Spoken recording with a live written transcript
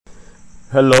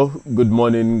Hello, good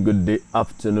morning, good day,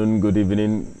 afternoon, good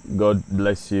evening. God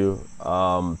bless you.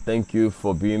 Thank you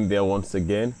for being there once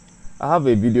again. I have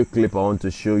a video clip I want to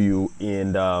show you,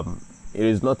 and it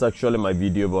is not actually my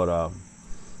video, but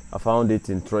I found it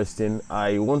interesting.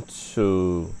 I want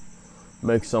to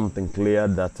make something clear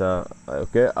that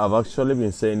okay, I've actually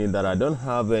been saying it, that I don't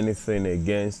have anything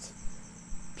against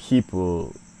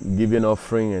people giving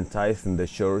offering and tithe in the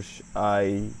church.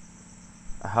 I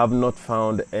have not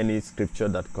found any scripture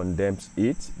that condemns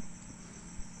it.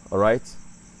 All right,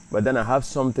 but then I have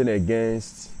something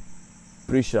against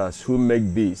preachers who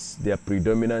make this their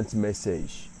predominant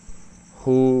message,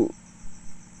 who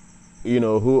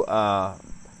who are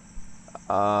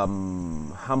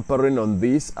hampering on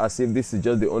this as if this is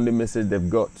just the only message they've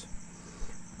got.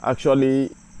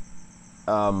 Actually,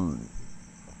 the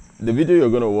video you're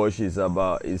going to watch is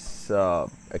about a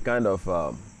kind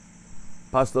of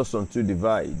pastors on two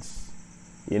divides.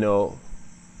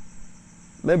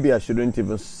 Maybe I shouldn't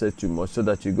even say too much, so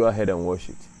that you go ahead and watch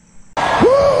it.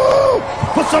 Woo!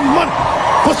 Put some money,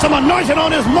 put some anointing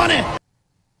on this money.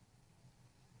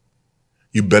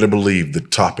 You better believe the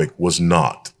topic was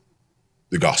not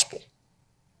the gospel.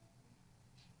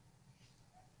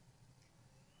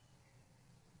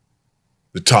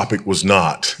 The topic was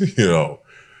not,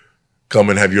 come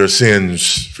and have your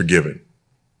sins forgiven.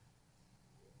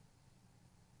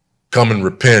 Come and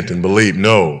repent and believe.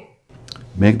 No.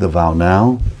 Make the vow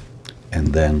now and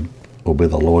then obey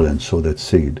the Lord and sow that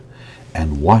seed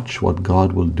and watch what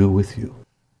God will do with you.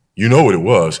 You know what it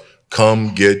was.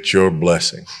 Come get your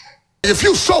blessing. If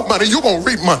you sow money, you're going to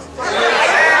reap money.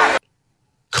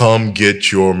 Come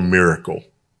get your miracle.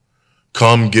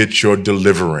 Come get your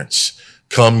deliverance.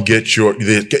 Come get your,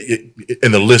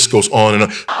 and the list goes on and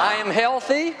on. I am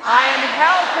healthy. I am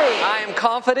healthy. I am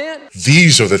confident.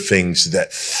 These are the things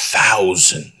that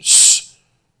thousands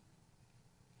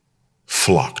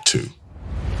flock to.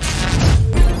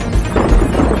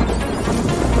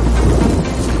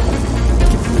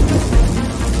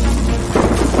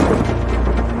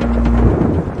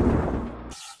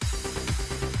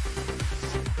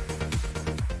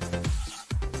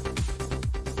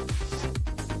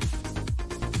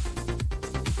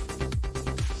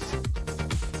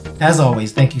 As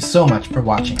always, thank you so much for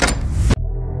watching.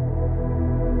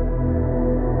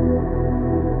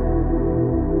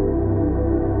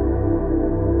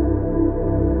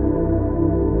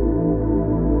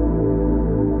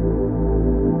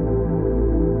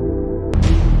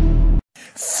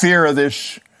 Fear of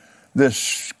this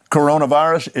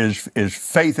coronavirus is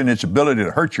faith in its ability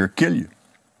to hurt you or kill you.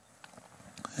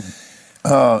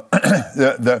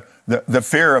 The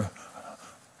fear of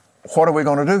what are we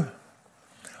going to do?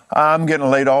 I'm getting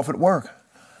laid off at work.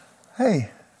 Hey,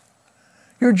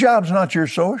 your job's not your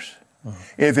source.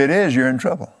 If it is, you're in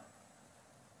trouble.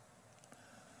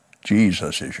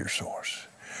 Jesus is your source.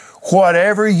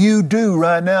 Whatever you do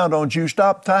right now, don't you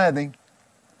stop tithing.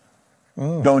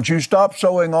 Don't you stop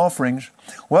sowing offerings.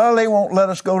 Well, they won't let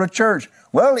us go to church.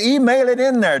 Well, email it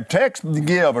in there, text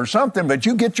give or something, but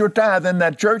you get your tithe in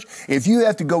that church. If you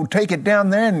have to go take it down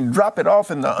there and drop it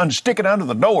off and stick it under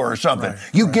the door or something,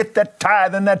 get that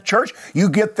tithe in that church, you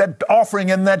get that offering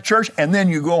in that church, and then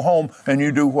you go home and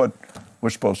you do what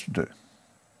we're supposed to do.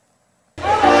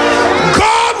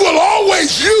 God will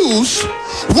always use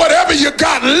whatever you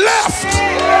got left.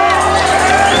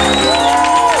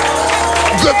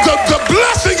 The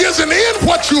blessing isn't in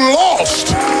what you lost.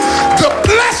 The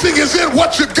blessing is in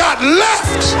what you got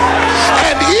left.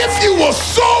 And if you will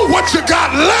sow what you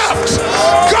got left,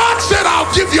 God said, I'll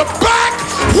give you back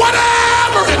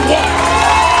whatever it was.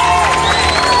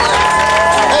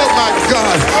 Oh my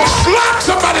God. Slap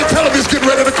somebody, tell him he's getting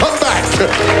ready to come back.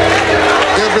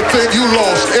 Everything you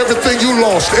lost,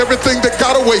 everything that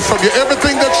got away from you,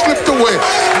 everything that slipped away.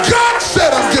 God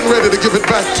said, I'm getting ready to give it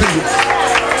back to you.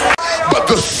 But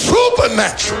the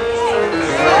supernatural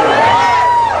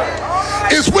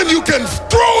is when you can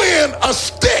throw in a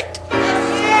stick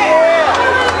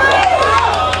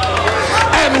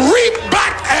and reap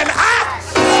back an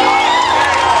axe.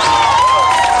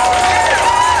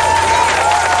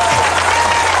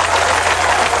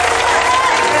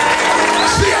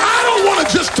 See, I don't want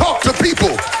to just talk to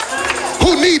people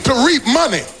who need to reap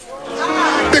money,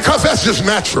 because that's just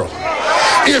natural.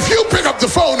 If you pick up the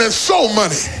phone and sow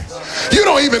money, you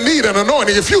don't even need an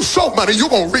anointing. If you sow money, you're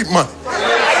going to reap money.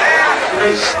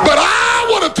 But I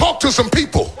want to talk to some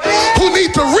people who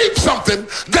need to reap something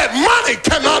that money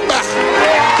cannot buy.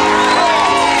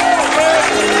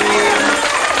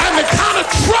 And the kind of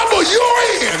trouble you're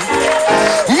in,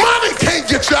 money can't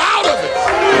get you out of it.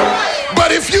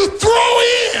 But if you throw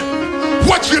in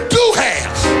what you do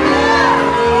have,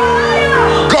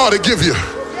 God will give you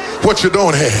what you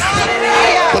don't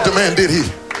have. What the man did,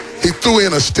 he threw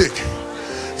in a stick.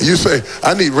 You say,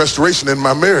 I need restoration in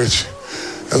my marriage.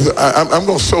 I'm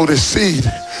going to sow this seed.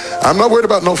 I'm not worried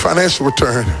about no financial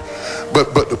return, but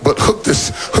hook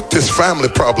this family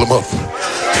problem up.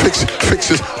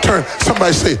 Fix it. Turn.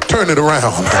 Somebody say, turn it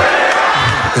around.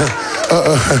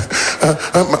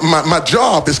 My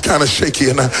job is kind of shaky,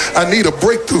 and I need a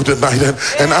breakthrough tonight,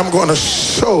 and I'm going to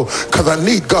sow because I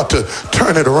need God to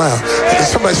turn it around. And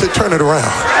somebody say, turn it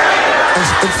around.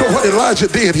 And so what Elijah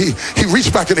did, he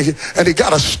reached back and he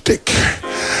got a stick,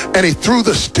 and he threw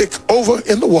the stick over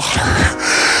in the water.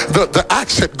 The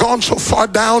axe had gone so far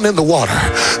down in the water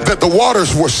that the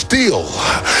waters were still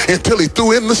until he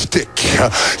threw in the stick.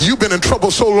 You've been in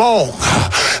trouble so long,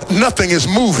 nothing is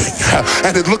moving,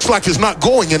 and it looks like it's not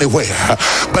going anywhere.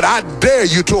 But I dare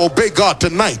you to obey God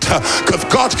tonight, because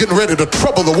God's getting ready to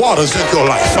trouble the waters in your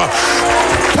life.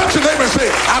 Touch your neighbor and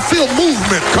say, I feel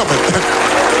movement coming.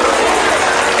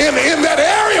 In that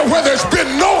area where there's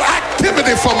been no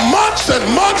activity for months and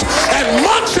months and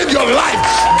months in your life,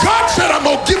 God said, I'm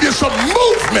going to give you some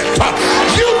movement.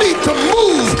 You need to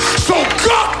move so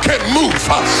God can move.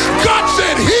 God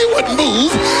said he would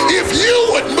move if you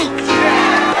would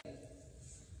move.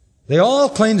 They all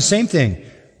claim the same thing.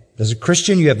 As a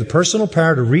Christian, you have the personal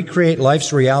power to recreate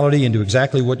life's reality into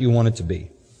exactly what you want it to be.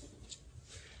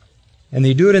 And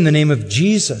they do it in the name of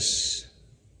Jesus.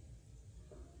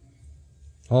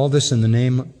 All this in the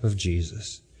name of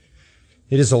Jesus.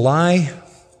 It is a lie.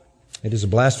 It is a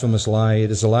blasphemous lie. It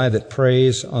is a lie that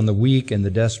preys on the weak and the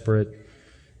desperate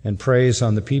and preys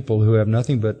on the people who have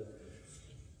nothing but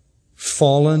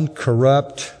fallen,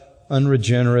 corrupt,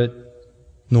 unregenerate,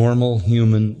 normal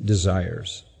human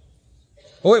desires.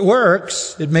 Oh, it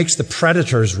works. It makes the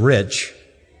predators rich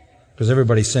because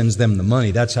everybody sends them the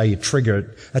money. That's how you trigger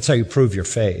it. That's how you prove your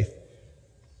faith.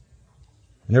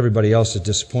 And everybody else is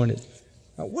disappointed.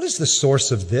 What is the source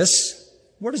of this?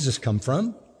 Where does this come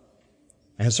from?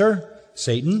 Answer,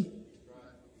 Satan.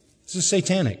 This is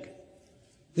satanic.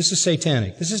 This is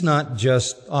satanic. This is not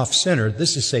just off-centered.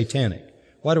 This is satanic.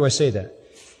 Why do I say that?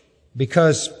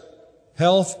 Because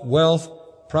health, wealth,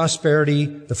 prosperity,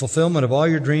 the fulfillment of all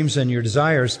your dreams and your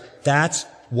desires, that's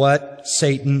what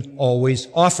Satan always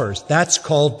offers. That's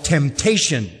called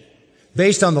temptation.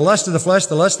 Based on the lust of the flesh,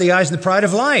 the lust of the eyes, and the pride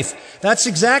of life. That's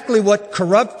exactly what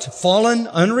corrupt, fallen,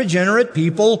 unregenerate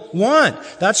people want.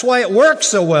 That's why it works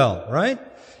so well, right?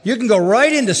 You can go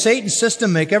right into Satan's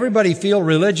system, make everybody feel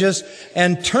religious,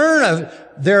 and turn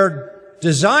their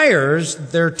desires,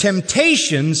 their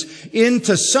temptations,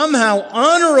 into somehow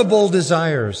honorable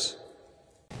desires.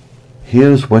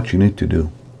 Here's what you need to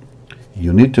do.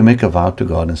 You need to make a vow to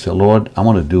God and say, Lord, I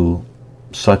want to do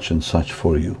such and such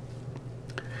for you.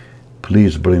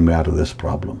 Please bring me out of this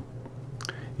problem.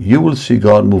 You will see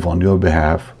God move on your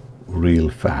behalf real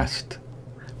fast.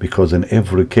 Because in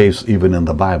every case, even in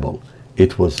the Bible,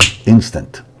 it was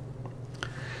instant.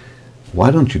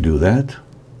 Why don't you do that?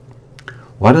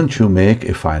 Why don't you make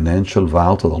a financial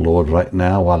vow to the Lord right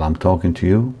now while I'm talking to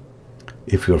you,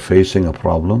 if you're facing a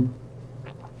problem,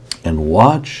 and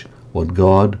watch what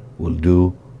God will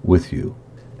do with you.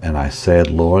 And I said,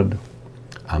 Lord,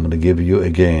 I'm going to give you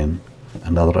again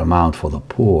another amount for the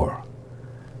poor.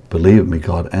 Believe me,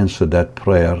 God answered that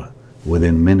prayer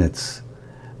within minutes.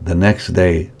 The next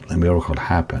day, the miracle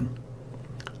happened.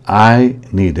 I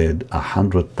needed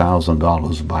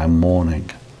 $100,000 by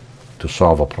morning to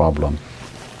solve a problem.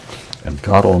 And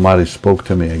God Almighty spoke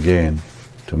to me again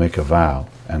to make a vow,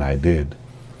 and I did.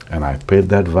 And I paid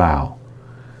that vow.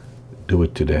 Do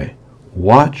it today.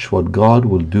 Watch what God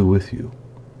will do with you.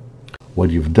 What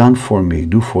you've done for me,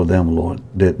 do for them, Lord.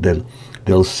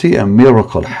 They'll see a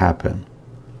miracle happen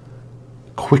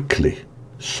quickly,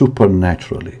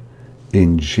 supernaturally,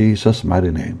 in Jesus'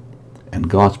 mighty name. And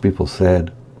God's people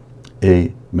said,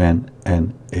 amen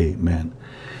and amen.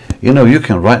 You know, you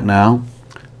can right now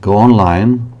go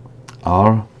online,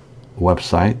 our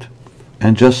website,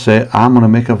 and just say, I'm going to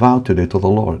make a vow today to the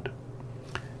Lord.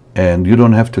 And you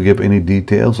don't have to give any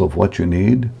details of what you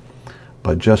need,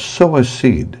 but just sow a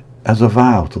seed as a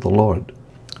vow to the Lord.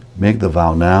 Make the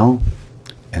vow now,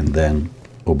 and then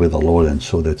obey the Lord and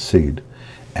sow that seed.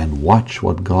 And watch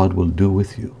what God will do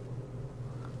with you.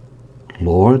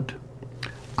 Lord,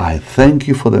 I thank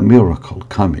you for the miracle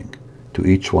coming to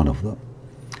each one of them.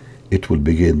 It will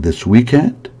begin this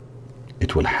weekend.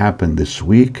 It will happen this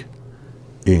week.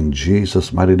 In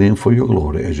Jesus' mighty name, for your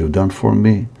glory, as you've done for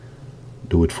me,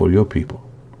 do it for your people.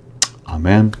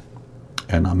 Amen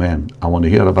and amen. I want to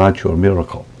hear about your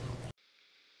miracle.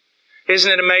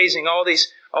 Isn't it amazing? All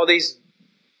these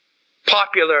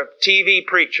popular TV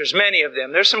preachers, many of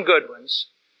them. There's some good ones,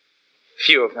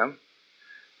 few of them.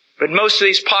 But most of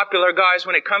these popular guys,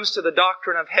 when it comes to the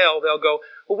doctrine of hell, they'll go,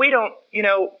 well,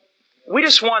 we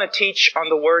just want to teach on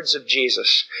the words of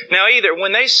Jesus. Now,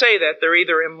 when they say that, they're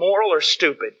either immoral or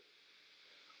stupid.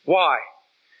 Why?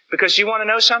 Because you want to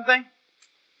know something?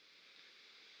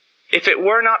 If it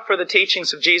were not for the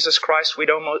teachings of Jesus Christ, we'd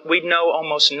know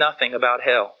almost nothing about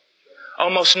hell.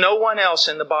 Almost no one else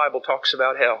in the Bible talks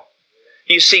about hell.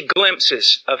 You see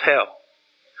glimpses of hell.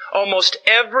 Almost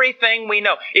everything we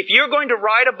know. If you're going to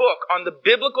write a book on the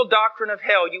biblical doctrine of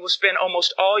hell, you will spend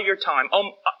almost all your time,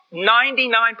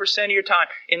 99% of your time,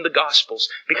 in the Gospels.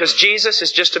 Because Jesus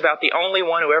is just about the only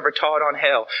one who ever taught on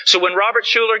hell. So when Robert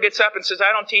Schuller gets up and says,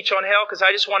 I don't teach on hell because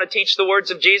I just want to teach the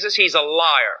words of Jesus, he's a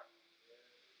liar.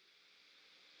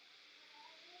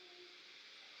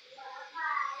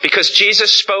 Because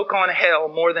Jesus spoke on hell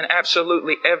more than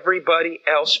absolutely everybody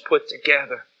else put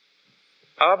together.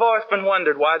 I've often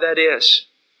wondered why that is.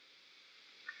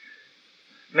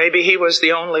 Maybe He was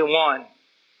the only one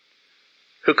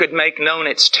who could make known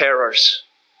its terrors.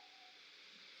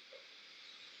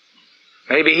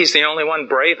 Maybe He's the only one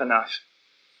brave enough.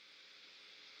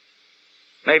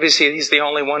 Maybe He's the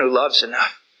only one who loves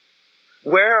enough.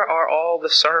 Where are all the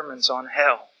sermons on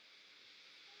hell?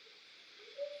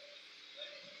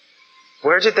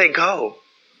 Where did they go?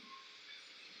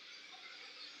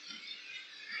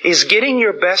 Is getting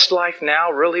your best life now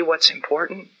really what's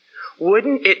important?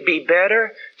 Wouldn't it be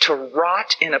better to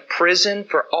rot in a prison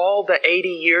for all the 80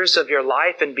 years of your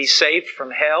life and be saved from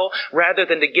hell rather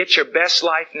than to get your best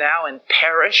life now and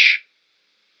perish?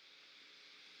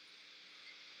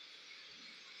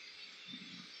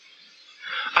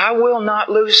 I will not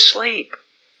lose sleep.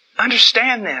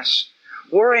 Understand this.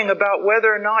 Worrying about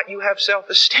whether or not you have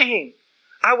self-esteem.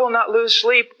 I will not lose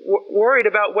sleep worried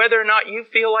about whether or not you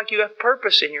feel like you have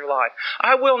purpose in your life.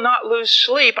 I will not lose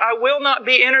sleep. I will not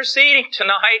be interceding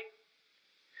tonight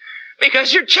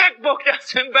because your checkbook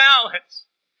doesn't balance.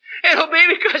 It'll be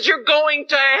because you're going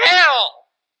to hell.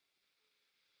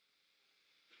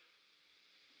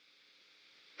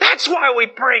 That's why we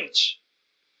preach.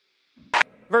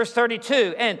 Verse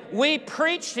 32, and we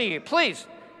preach to you. Please,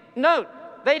 note,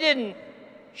 they didn't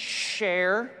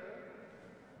share.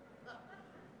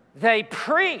 They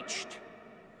preached.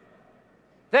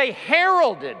 They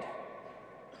heralded.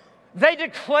 They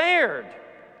declared.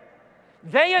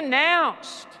 They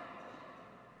announced.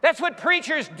 That's what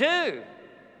preachers do.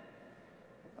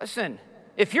 Listen,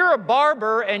 if you're a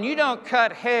barber and you don't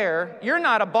cut hair, you're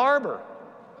not a barber.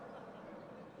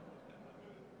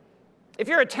 If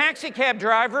you're a taxi cab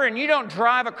driver and you don't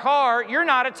drive a car, you're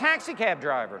not a taxi cab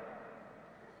driver.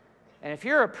 And if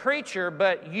you're a preacher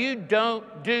but you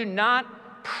do not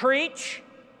preach,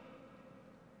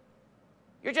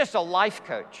 you're just a life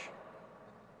coach.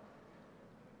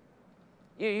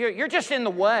 You're just in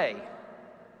the way.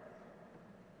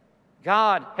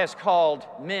 God has called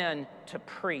men to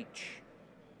preach.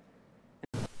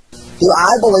 Do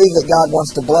I believe that God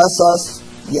wants to bless us?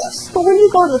 Yes. But when you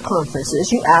go to the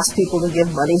conferences, you ask people to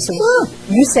give money, so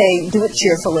you say do it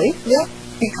cheerfully. Yeah.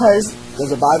 Because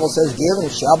the Bible says, give and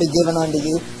it shall be given unto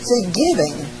you. See,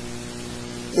 giving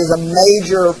is a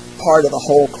major part of the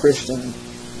whole Christian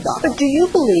doctrine. But do you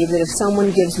believe that if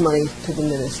someone gives money to the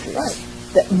ministry,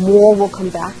 that more will come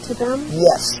back to them?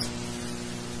 Yes.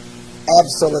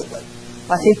 Absolutely.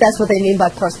 I think that's what they mean by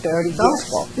prosperity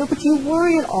gospel. No, but you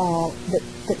worry at all that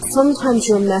sometimes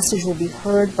your message will be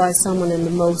heard by someone in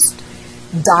the most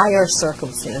dire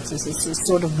circumstances. It's a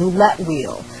sort of roulette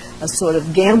wheel, a sort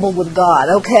of gamble with God.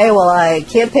 Okay, well, I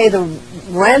can't pay the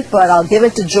rent, but I'll give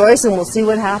it to Joyce and we'll see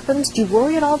what happens. Do you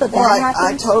worry at all that happens?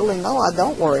 I totally know. I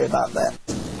don't worry about that.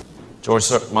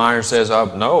 Joyce Meyer says,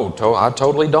 no, I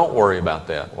totally don't worry about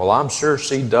that. Well, I'm sure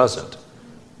she doesn't,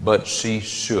 but she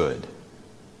should.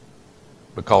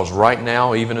 Because right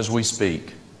now, even as we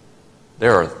speak,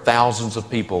 there are thousands of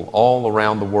people all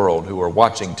around the world who are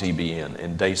watching TBN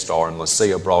and Daystar and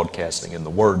Lycia Broadcasting and the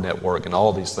Word Network and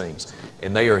all these things.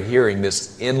 And they are hearing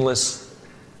this endless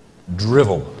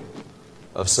drivel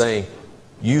of saying,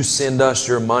 you send us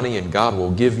your money and God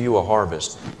will give you a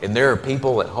harvest. And there are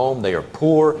people at home, they are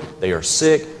poor, they are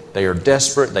sick, they are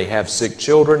desperate, they have sick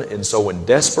children. And so in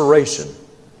desperation,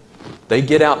 they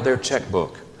get out their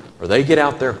checkbook or they get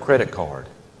out their credit card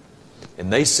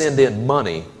and they send in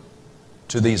money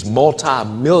to these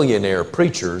multi-millionaire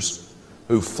preachers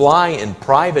who fly in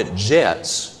private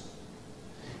jets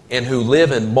and who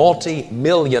live in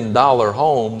multi-million-dollar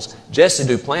homes. Jesse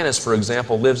Duplantis, for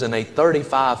example, lives in a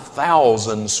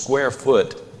 35,000 square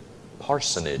foot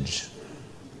parsonage.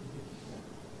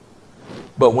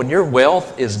 But when your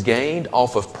wealth is gained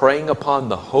off of preying upon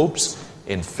the hopes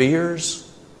and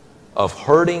fears of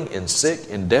hurting and sick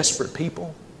and desperate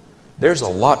people, there's a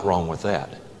lot wrong with that.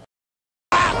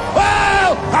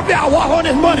 Whoa! Up there, I walk on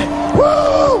this money.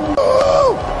 Woo!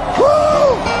 Woo!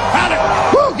 Woo!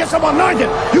 Woo! Get some anointing.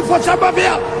 You put some up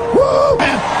here. Woo!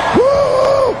 Man.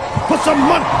 Woo! Put some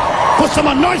money. Put some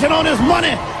anointing on this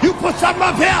money. You put something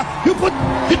up here. You put.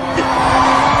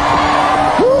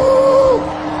 Woo!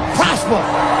 Prosper.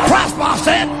 Prosper, I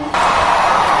said.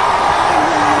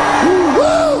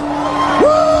 Woo!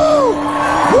 Woo!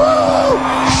 Woo!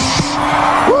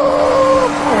 Woo! Oh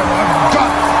my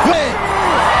God. Hey!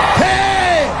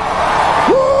 Hey!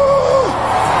 Woo!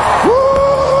 Woo!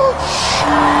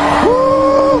 Woo!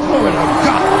 Glory to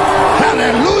God.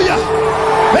 Hallelujah.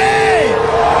 Hey!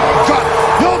 God,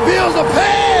 your bills are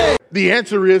paid. The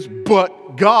answer is, but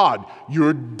God,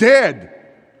 you're dead.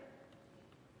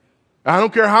 I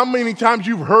don't care how many times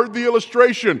you've heard the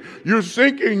illustration. You're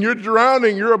sinking, you're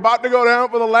drowning, you're about to go down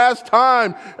for the last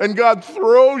time, and God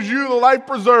throws you the life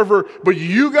preserver, but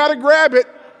you got to grab it.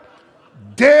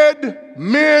 Dead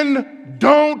men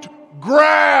don't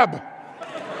grab.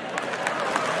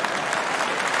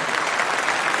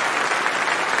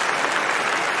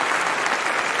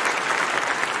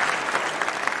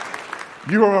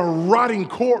 You are a rotting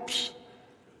corpse.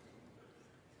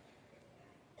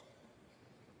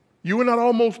 You were not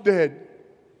almost dead.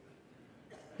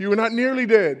 You were not nearly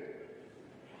dead.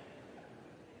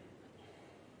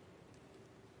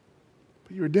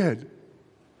 But you're dead.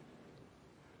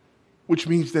 Which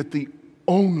means that the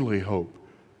only hope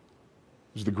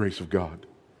is the grace of God.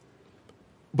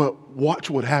 But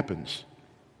watch what happens.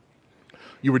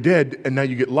 You were dead and now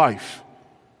you get life.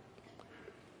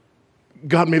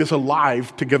 God made us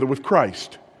alive together with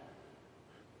Christ.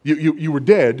 You were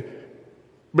dead,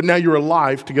 but now you're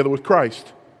alive together with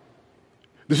Christ.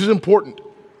 This is important.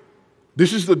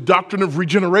 This is the doctrine of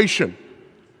regeneration.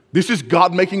 This is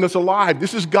God making us alive.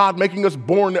 This is God making us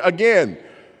born again.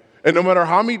 And no matter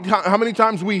how many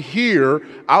times we hear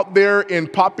out there in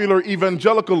popular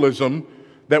evangelicalism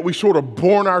that we sort of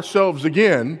born ourselves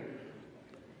again,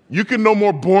 you can no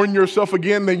more born yourself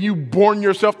again than you born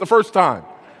yourself the first time.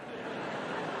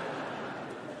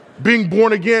 Being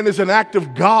born again is an act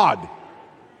of God.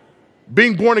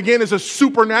 Being born again is a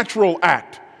supernatural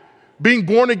act. Being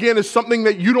born again is something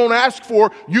that you don't ask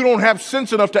for. You don't have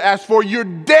sense enough to ask for. You're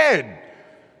dead.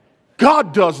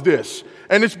 God does this.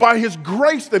 And it's by His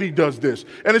grace that He does this.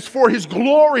 And it's for His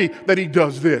glory that He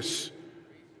does this.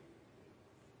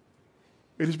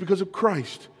 It is because of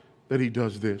Christ that He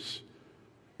does this.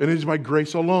 And it is by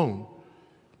grace alone.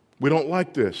 We don't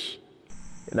like this.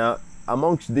 Now,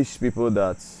 amongst these people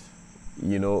that,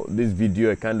 this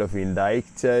video kind of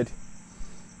indicted,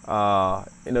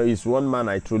 he's one man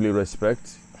I truly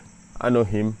respect. I know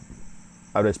him.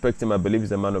 I respect him. I believe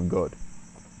he's a man of God.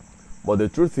 But the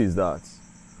truth is that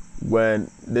when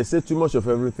they say too much of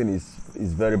everything is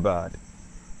very bad,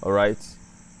 all right?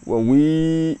 When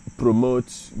we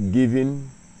promote giving,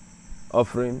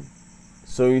 offering,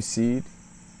 sowing seed,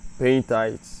 paying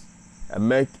tithes, and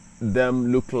make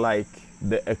them look like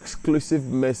the exclusive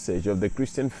message of the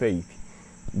Christian faith,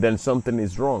 then something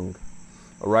is wrong.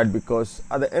 All right, because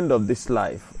at the end of this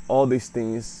life, all these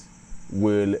things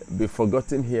will be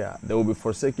forgotten here. They will be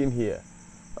forsaken here.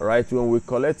 All right, when we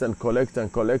collect and collect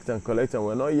and collect and collect, and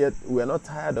we're not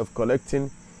tired of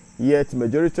collecting, yet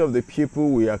majority of the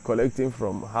people we are collecting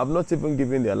from have not even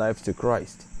given their lives to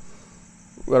Christ.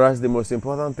 Whereas the most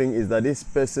important thing is that this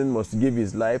person must give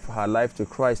his life, her life to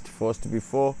Christ first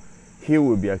before he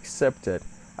will be accepted.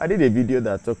 I did a video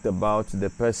that talked about the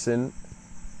person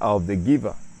of the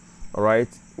giver. All right,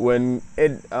 when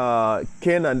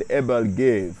Cain and Abel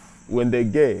gave,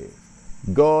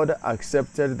 God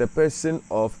accepted the person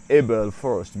of Abel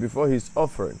first before his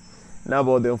offering. Now,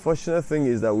 but the unfortunate thing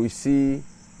is that we see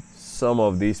some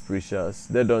of these preachers,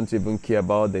 they don't even care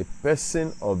about the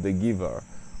person of the giver.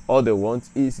 All they want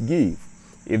is give.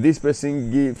 If this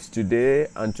person gives today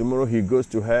and tomorrow he goes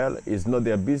to hell, it's not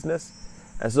their business.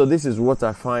 And so this is what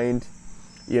I find,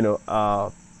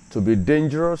 to be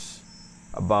dangerous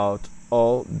about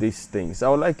all these things. I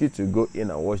would like you to go in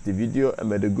and watch the video, and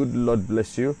may the good Lord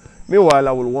bless you. Meanwhile,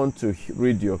 I will want to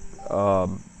read your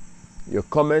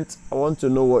comment. I want to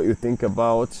know what you think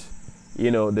about,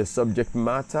 the subject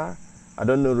matter. I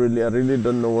really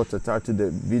don't know what to title the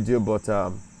video, but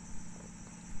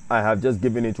I have just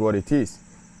given it what it is.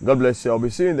 God bless you. I'll be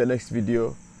seeing you in the next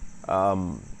video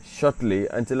shortly.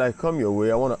 Until I come your way,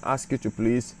 I want to ask you to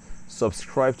please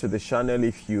subscribe to the channel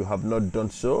if you have not done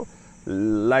so.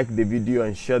 Like the video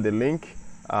and share the link.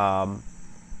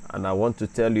 And I want to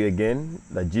tell you again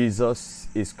that Jesus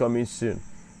is coming soon.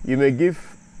 You may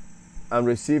give and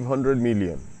receive 100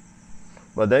 million.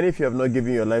 But then if you have not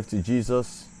given your life to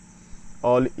Jesus,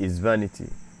 all is vanity.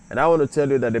 And I want to tell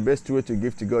you that the best way to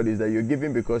give to God is that you're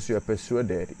giving because you are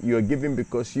persuaded. You're giving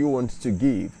because you want to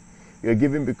give. You're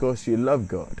giving because you love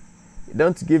God.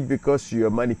 Don't give because you're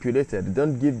manipulated.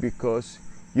 Don't give because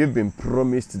you've been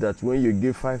promised that when you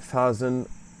give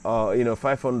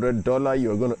 $500,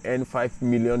 you're going to earn $5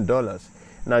 million.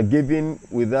 Now, giving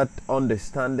with that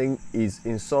understanding is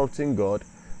insulting God.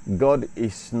 God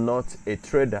is not a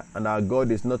trader, and our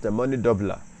God is not a money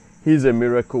doubler. He's a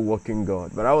miracle working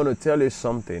God. But I want to tell you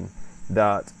something,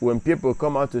 that when people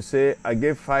come out to say, I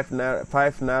gave five naira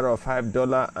or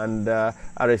 $5 and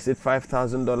I received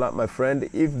 $5,000, my friend,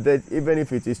 even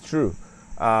if it is true,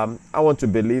 I want to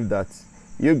believe that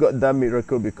you got that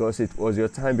miracle because it was your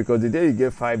time. Because the day you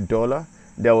gave $5,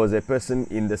 there was a person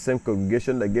in the same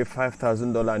congregation that gave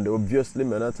 $5,000, and they obviously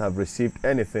may not have received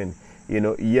anything,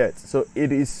 yet. So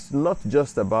it is not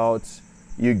just about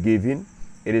you giving.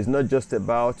 It is not just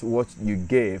about what you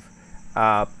gave.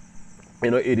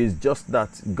 It is just that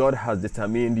God has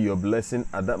determined your blessing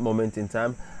at that moment in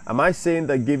time. Am I saying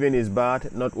that giving is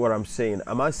bad? Not what I'm saying.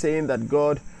 Am I saying that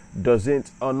God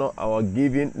doesn't honor our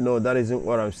giving? No, that isn't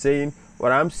what I'm saying.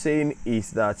 What I'm saying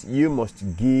is that you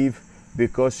must give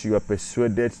because you are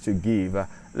persuaded to give.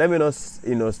 Let me not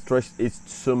stretch it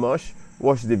so much.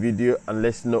 Watch the video and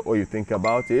let's know what you think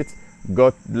about it.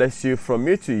 God bless you. From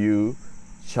me to you,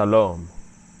 Shalom.